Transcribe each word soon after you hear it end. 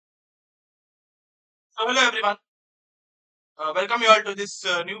Hello everyone, welcome you all to this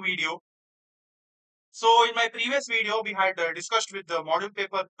new video. So in my previous video, we had discussed with the module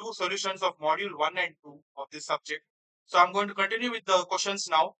paper 2 solutions of module 1 and 2 of this subject. So I'm going to continue with the questions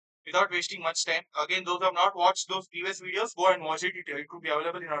now without wasting much time. Again, those who have not watched those previous videos, go and watch it. It will be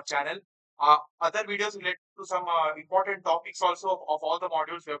available in our channel. Other videos related to some important topics also of all the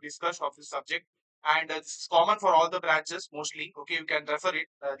modules we have discussed of this subject. And it's common for all the branches mostly. Okay, you can refer it.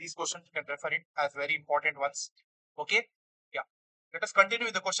 These questions you can refer it as very important ones. Okay, yeah. Let us continue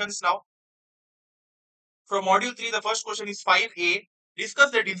with the questions now. From module 3, the first question is 5A. Discuss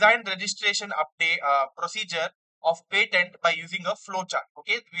the design registration update procedure of patent by using a flowchart.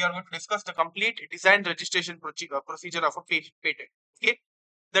 Okay, we are going to discuss the complete design registration procedure of a patent. Okay,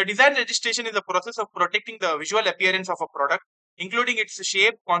 the design registration is the process of protecting the visual appearance of a product, including its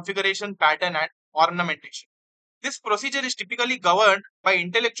shape, configuration, pattern, and ornamentation. This procedure is typically governed by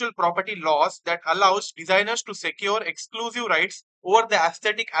intellectual property laws that allows designers to secure exclusive rights over the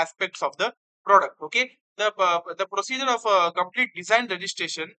aesthetic aspects of the product. Okay, the procedure of complete design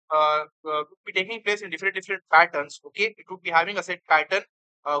registration would be taking place in different patterns. Okay, it would be having a set pattern,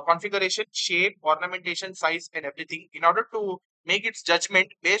 configuration, shape, ornamentation, size, and everything in order to make its judgment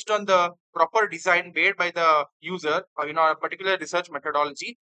based on the proper design made by the user, a particular research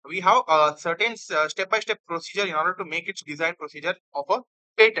methodology. We have a certain step-by-step procedure in order to make its design procedure of a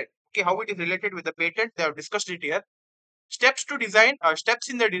patent. Okay, how it is related with the patent, they have discussed it here. Steps to design, steps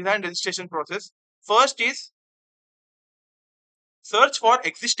in the design registration process. First is search for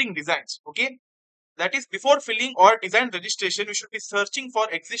existing designs. Okay, that is before filling or design registration, we should be searching for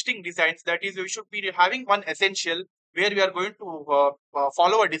existing designs. That is, we should be having one essential where we are going to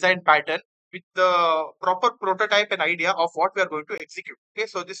follow a design pattern with the proper prototype and idea of what we are going to execute. Okay,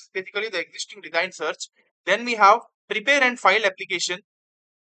 so this is basically the existing design search. Then we have prepare and file application.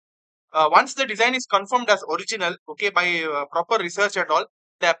 Once the design is confirmed as original, okay, by proper research and all,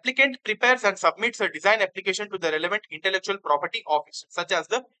 the applicant prepares and submits a design application to the relevant intellectual property office, such as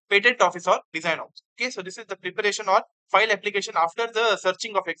the patent office or design office. Okay, so this is the preparation or file application after the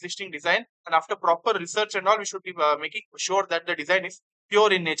searching of existing design, and after proper research and all, we should be making sure that the design is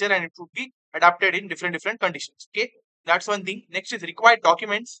pure in nature and it should be adapted in different conditions. Okay, that's one thing. Next is required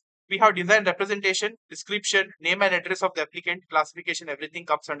documents. We have design representation, description, name and address of the applicant, classification, everything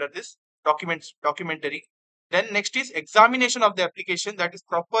comes under this documentary. Then next is examination of the application, that is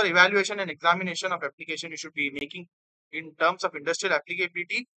proper evaluation and examination of application you should be making in terms of industrial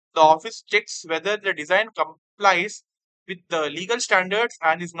applicability. The office checks whether the design complies with the legal standards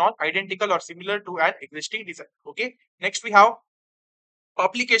and is not identical or similar to an existing design. Okay. Next we have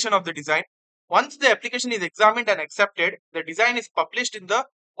publication of the design. Once the application is examined and accepted, the design is published in the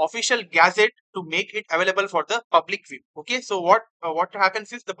official gazette to make it available for the public view. Okay, so what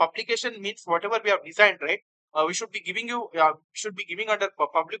happens is the publication means whatever we have designed, right? We should be giving you should be giving under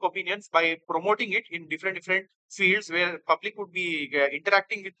public opinions by promoting it in different fields where public would be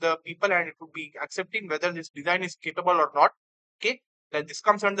interacting with the people and it would be accepting whether this design is capable or not. Okay, then this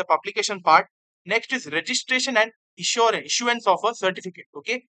comes under the publication part. Next is registration and issuance of a certificate.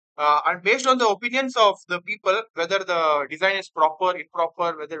 Okay, and based on the opinions of the people whether the design is proper,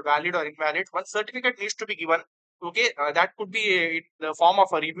 improper, whether valid or invalid, one certificate needs to be given. Okay, that could be in the form of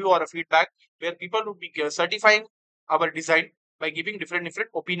a review or a feedback where people would be certifying our design by giving different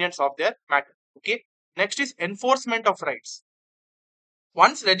opinions of their matter. Okay, next is enforcement of rights.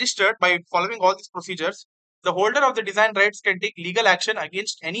 Once registered by following all these procedures, the holder of the design rights can take legal action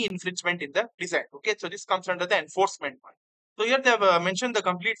against any infringement in the design. Okay, so this comes under the enforcement part. So here they have mentioned the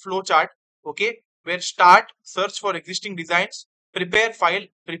complete flow chart. Okay, where start, search for existing designs, prepare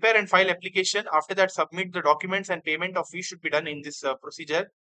and file application. After that, submit the documents and payment of fee should be done in this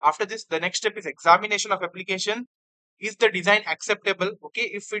procedure. After this, the next step is examination of application. Is the design acceptable? Okay,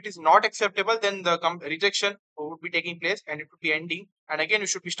 if it is not acceptable, then the rejection would be taking place and it would be ending, and again we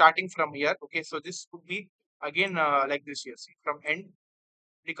should be starting from here. Okay, so this could be again like this here. See, from end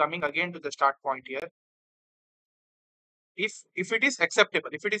be coming again to the start point here. If it is acceptable,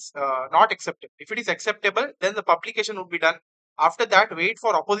 if it is not acceptable, if it is acceptable, then the publication would be done. After that, wait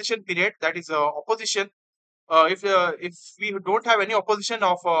for opposition period, that is opposition. If we don't have any opposition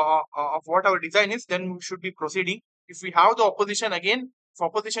of what our design is, then we should be proceeding. If we have the opposition, again, if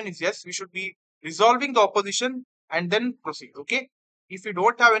opposition is yes, we should be resolving the opposition and then proceed. Okay, if we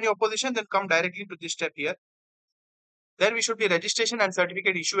don't have any opposition, then come directly to this step here. Then we should be registration and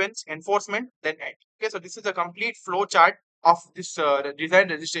certificate issuance, enforcement, then end. Okay, so this is a complete flow chart of this design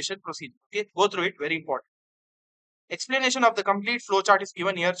registration procedure. Okay, go through it, very important. Explanation of the complete flow chart is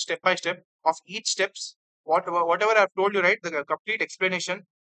given here step by step of each steps. Whatever I've told you, right? The complete explanation.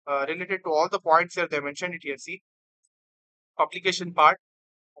 related to all the points here. They mentioned it here. See, publication part,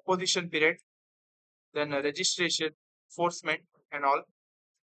 opposition period, then registration, enforcement, and all.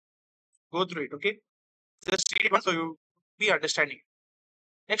 Go through it. Okay, just read it once so you be understanding.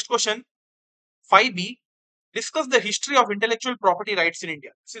 Next question, 5B. Discuss the history of intellectual property rights in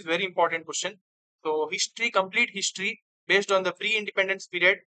India. This is very important question. So history, complete history based on the pre-independence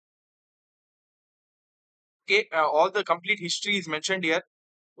period. Okay, all the complete history is mentioned here.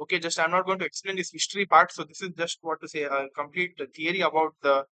 Okay, just I'm not going to explain this history part. So this is just what to say a complete theory about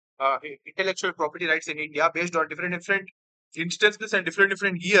the intellectual property rights in India based on different instances and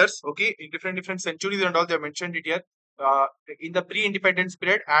different years. Okay, in different centuries and all they have mentioned it here. In the pre-independence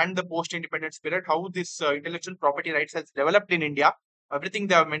period and the post-independence period, how this intellectual property rights has developed in India. Everything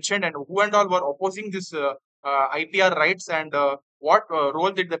they have mentioned and who and all were opposing this IPR rights and what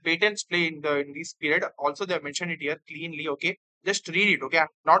role did the patents play in this period. Also, they have mentioned it here cleanly. Okay, just read it. Okay, I'm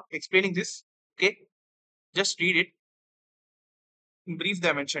not explaining this. Okay, just read it in brief.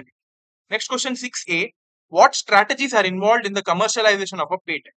 They mentioned it. Next question, 6A. What strategies are involved in the commercialization of a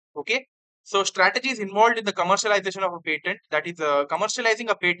patent? Okay, so strategies involved in the commercialization of a patent, that is commercializing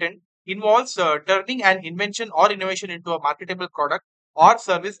a patent, involves turning an invention or innovation into a marketable product or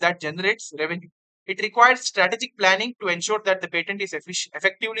service that generates revenue. It requires strategic planning to ensure that the patent is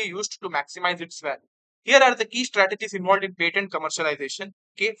effectively used to maximize its value. Here are the key strategies involved in patent commercialization.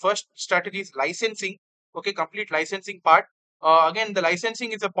 Okay, first strategy is licensing. Okay, complete licensing part. Again, the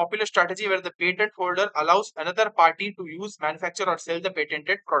licensing is a popular strategy where the patent holder allows another party to use, manufacture, or sell the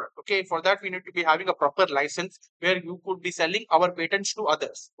patented product. Okay, for that we need to be having a proper license where you could be selling our patents to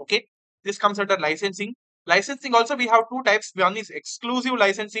others. Okay, this comes under licensing. Licensing also we have two types. One is exclusive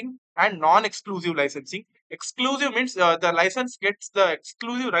licensing and non-exclusive licensing. Exclusive means the license gets the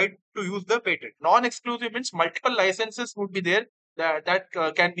exclusive right to use the patent. Non-exclusive means multiple licenses would be there that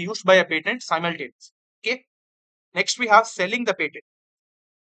can be used by a patent simultaneously. Okay. Next, we have selling the patent.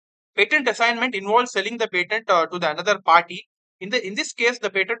 Patent assignment involves selling the patent to the another party. In this case,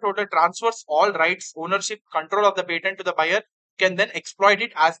 the patent holder transfers all rights, ownership, control of the patent to the buyer, can then exploit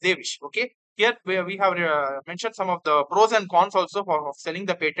it as they wish. Okay. Here we have mentioned some of the pros and cons also of selling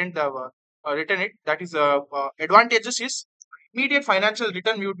the patent. Written it. That is advantages is immediate financial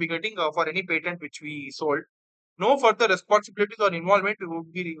return we would be getting for any patent which we sold. No further responsibilities or involvement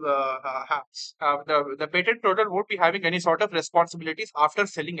would be the patent holder won't be having any sort of responsibilities after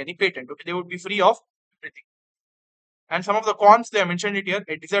selling any patent. Okay, they would be free of everything. And some of the cons they have mentioned it here,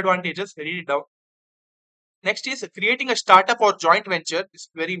 disadvantages. Read it down. Next is creating a startup or joint venture is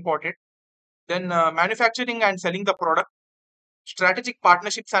very important. Then manufacturing and selling the product, strategic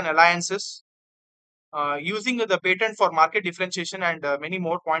partnerships and alliances, using the patent for market differentiation, and many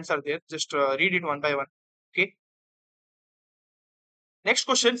more points are there. Just read it one by one. Okay. Next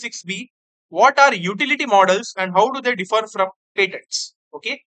question, 6B. What are utility models and how do they differ from patents?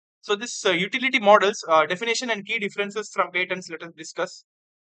 Okay. So this utility models, definition and key differences from patents, let us discuss.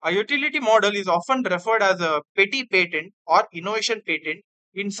 A utility model is often referred as a petty patent or innovation patent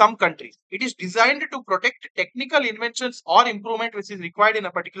in some countries. It is designed to protect technical inventions or improvement which is required in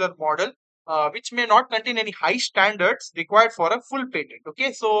a particular model, which may not contain any high standards required for a full patent.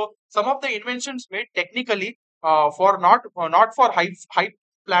 Okay, so some of the inventions made technically for not for high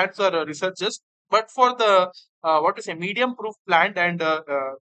plants or researchers, but for the what to say medium proof plant and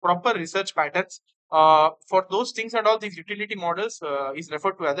proper research patterns. For those things and all these utility models is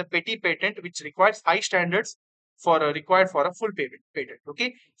referred to as a petty patent, which requires high standards for required for a full patent.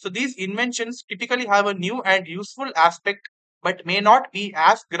 Okay, so these inventions typically have a new and useful aspect, but may not be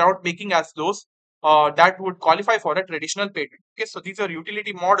as groundbreaking as those that would qualify for a traditional patent. Okay, so these are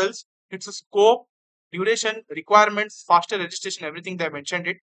utility models. It's a scope, duration, requirements, faster registration, everything they mentioned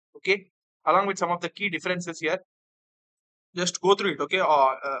it. Okay, along with some of the key differences here. Just go through it. Okay,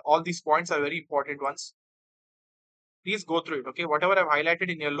 all these points are very important ones. Please go through it. Okay, whatever I've highlighted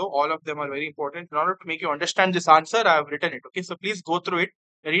in yellow, all of them are very important. In order to make you understand this answer, I have written it. Okay, so please go through it,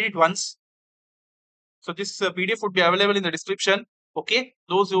 read it once. So this PDF would be available in the description. Okay,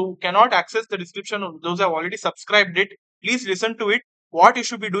 those who cannot access the description, those who have already subscribed it, please listen to it. What you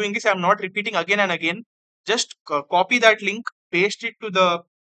should be doing is, I'm not repeating again and again. Just copy that link, paste it to the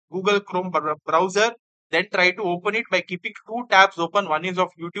Google Chrome browser, then try to open it by keeping two tabs open. One is of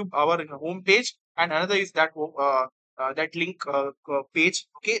YouTube, our home page, and another is that link page.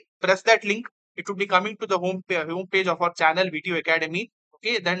 Okay, press that link. It will be coming to the home page of our channel VTU Academy.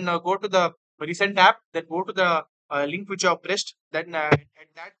 Okay, then go to the recent tab, then go to the link which you have pressed. Then at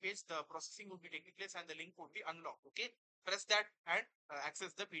that page, the processing will be taking place and the link would be unlocked. Okay, press that and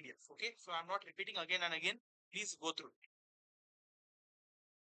access the PDF. Okay, so I'm not repeating again and again. Please go through it.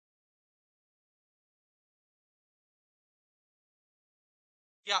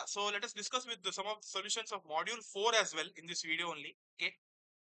 Yeah, so let us discuss with some of the solutions of module 4 as well in this video only. Okay.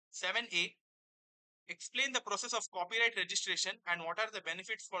 7a, explain the process of copyright registration and what are the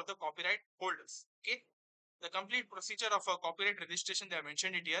benefits for the copyright holders. Okay. The complete procedure of a copyright registration, they have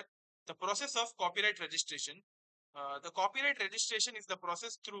mentioned it here. The process of copyright registration. The copyright registration is the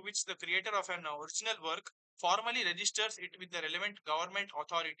process through which the creator of an original work formally registers it with the relevant government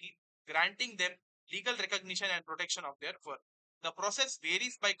authority, granting them legal recognition and protection of their work. The process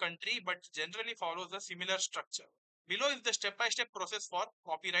varies by country but generally follows a similar structure. Below is the step-by-step process for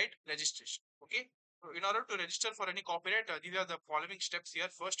copyright registration. Okay. So in order to register for any copyright, these are the following steps here.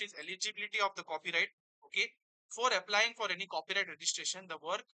 First is eligibility of the copyright. Okay. For applying for any copyright registration, the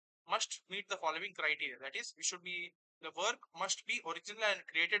work must meet the following criteria. That is, the work must be original and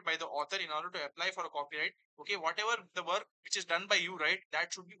created by the author in order to apply for a copyright. Okay, whatever the work which is done by you, right,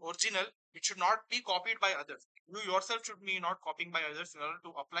 that should be original. It should not be copied by others. You yourself should be not copying by others in order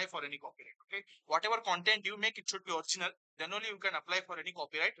to apply for any copyright. Okay, whatever content you make, it should be original. Then only you can apply for any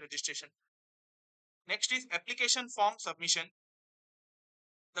copyright registration. Next is application form submission.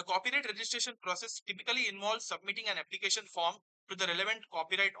 The copyright registration process typically involves submitting an application form to the relevant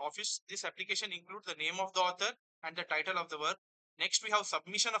copyright office. This application includes the name of the author and the title of the work. Next, we have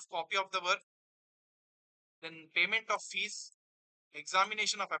submission of copy of the work, then payment of fees,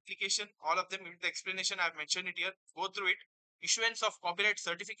 examination of application, all of them with the explanation I have mentioned it here. Go through it. Issuance of copyright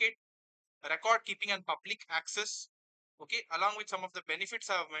certificate, record keeping and public access. Okay, along with some of the benefits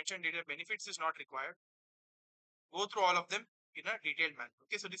I have mentioned here. Benefits is not required. Go through all of them in a detailed manner.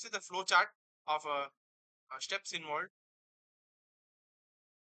 Okay, so this is the flow chart of steps involved.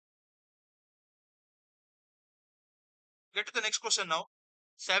 Get to the next question now.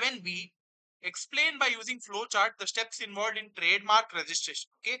 7b, explain by using flowchart the steps involved in trademark registration.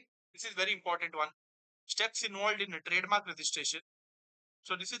 Okay, this is very important one. Steps involved in a trademark registration.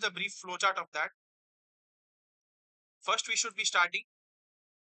 So this is the brief flowchart of that. First, we should be starting.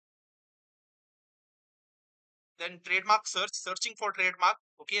 Then trademark search, searching for trademark.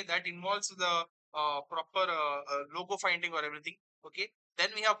 Okay, that involves the proper logo finding or everything. Okay. Then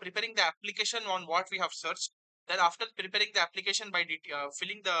we have preparing the application on what we have searched. Then after preparing the application by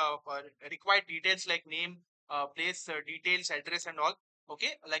filling the required details like name, place, details, address, and all.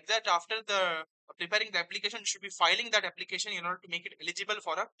 Okay, like that. After the preparing the application, you should be filing that application in order to make it eligible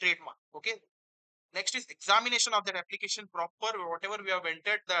for a trademark. Okay, next is examination of that application proper. Whatever we have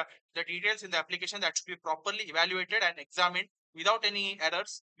entered the details in the application, that should be properly evaluated and examined without any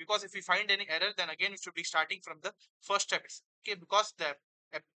errors. Because if we find any error, then again we should be starting from the first steps. Okay, because the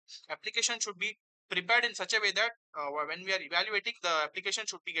application should be prepared in such a way that when we are evaluating, the application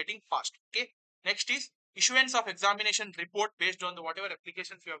should be getting passed. Okay. Next is issuance of examination report based on the whatever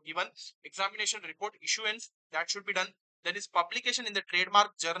applications we have given. Examination report issuance, that should be done. There is publication in the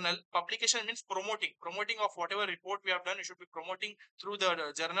trademark journal. Publication means promoting of whatever report we have done. You should be promoting through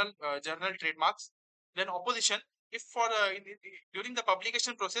the journal trademarks. Then opposition. If for during the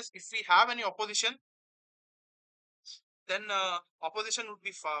publication process, if we have any opposition, then opposition would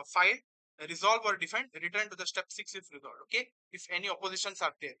be filed, resolve or defend, return to the step 6 if resolved. Okay, if any oppositions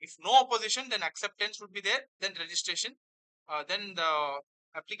are there. If no opposition, then acceptance would be there, then registration, then the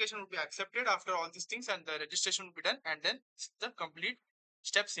application would be accepted after all these things, and the registration would be done, and then the complete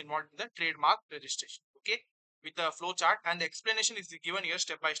steps involved in the trademark registration. Okay, with the flow chart, and the explanation is given here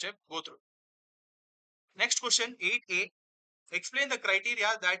step by step. Go through. Next question, 8a, explain the criteria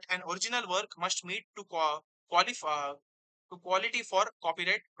that an original work must meet to qualify to quality for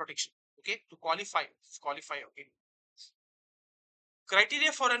copyright protection. Okay, to qualify. Okay,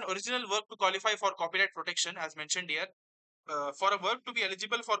 criteria for an original work to qualify for copyright protection, as mentioned here. For a work to be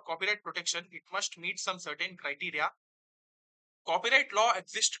eligible for copyright protection, it must meet some certain criteria. Copyright law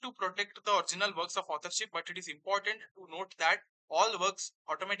exists to protect the original works of authorship, but it is important to note that all works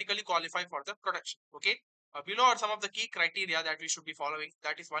automatically qualify for the protection. Okay. Below are some of the key criteria that we should be following.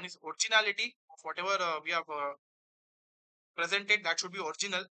 That is, one is originality of whatever we have presented. That should be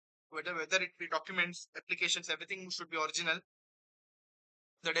original. Whether it be documents, applications, everything should be original.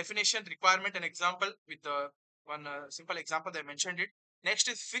 The definition, requirement, and example with the one simple example they mentioned it. Next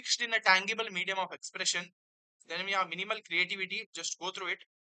is fixed in a tangible medium of expression. Then we have minimal creativity. Just go through it.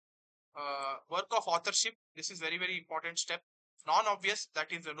 Work of authorship. This is very important step. Non-obvious.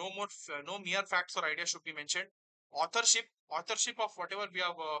 That is no mere facts or ideas should be mentioned. Authorship of whatever we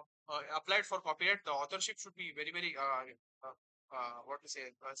have applied for copyright. The authorship should be very what to say,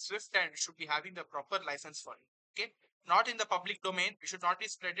 swift, and should be having the proper license for it. Okay, not in the public domain. It should not be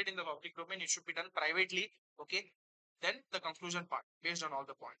spread it in the public domain. It should be done privately. Okay, then the conclusion part based on all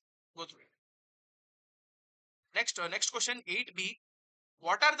the points. Go through it. Next question, 8b.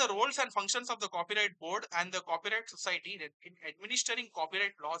 What are the roles and functions of the Copyright Board and the Copyright Society in administering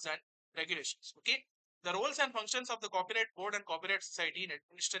copyright laws and regulations? Okay, the roles and functions of the Copyright Board and Copyright Society in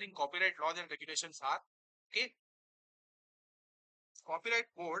administering copyright laws and regulations are, okay, Copyright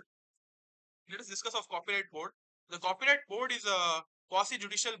Board. Let us discuss of Copyright Board. The Copyright Board is a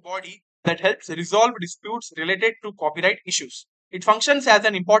quasi-judicial body that helps resolve disputes related to copyright issues. It functions as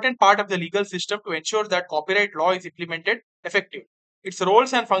an important part of the legal system to ensure that copyright law is implemented effectively. Its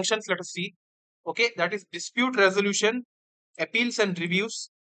roles and functions, let us see. Okay, that is dispute resolution, appeals and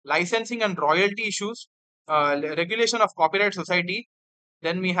reviews, licensing and royalty issues, regulation of copyright society.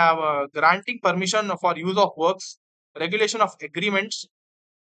 Then we have granting permission for use of works, regulation of agreements.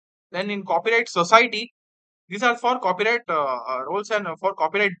 Then in copyright society, these are for copyright roles and for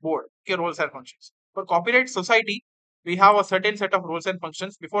copyright board, okay, roles and functions. For copyright society, we have a certain set of roles and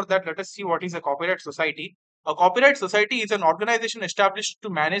functions. Before that, let us see what is a copyright society. A copyright society is an organization established to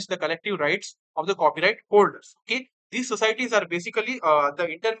manage the collective rights of the copyright holders. Okay, these societies are basically the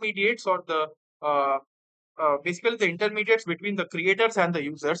intermediates or the basically the intermediates between the creators and the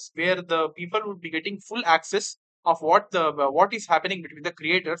users, where the people would be getting full access of what is happening between the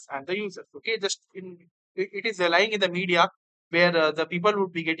creators and the users. Okay, just in it is lying in the media where the people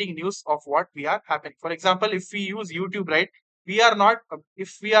would be getting news of what we are happening. For example, if we use YouTube, right, we are not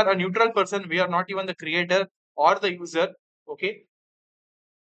if we are a neutral person, we are not even the creator or the user. Okay,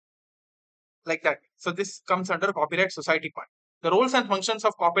 like that. So this comes under copyright society part. The roles and functions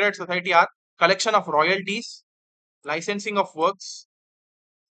of copyright society are collection of royalties, licensing of works,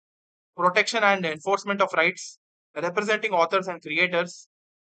 protection and enforcement of rights, representing authors and creators,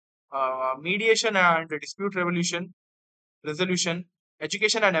 mediation and dispute resolution,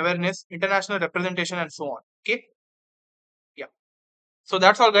 education and awareness, international representation, and so on. Okay, yeah. So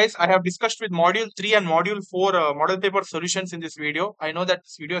that's all, guys. I have discussed with module 3 and module 4 model paper solutions in this video. I know that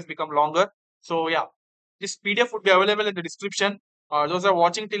this video has become longer. So yeah, this PDF would be available in the description. Those are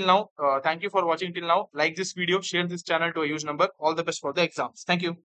watching till now. Thank you for watching till now. Like this video, share this channel to a huge number. All the best for the exams. Thank you.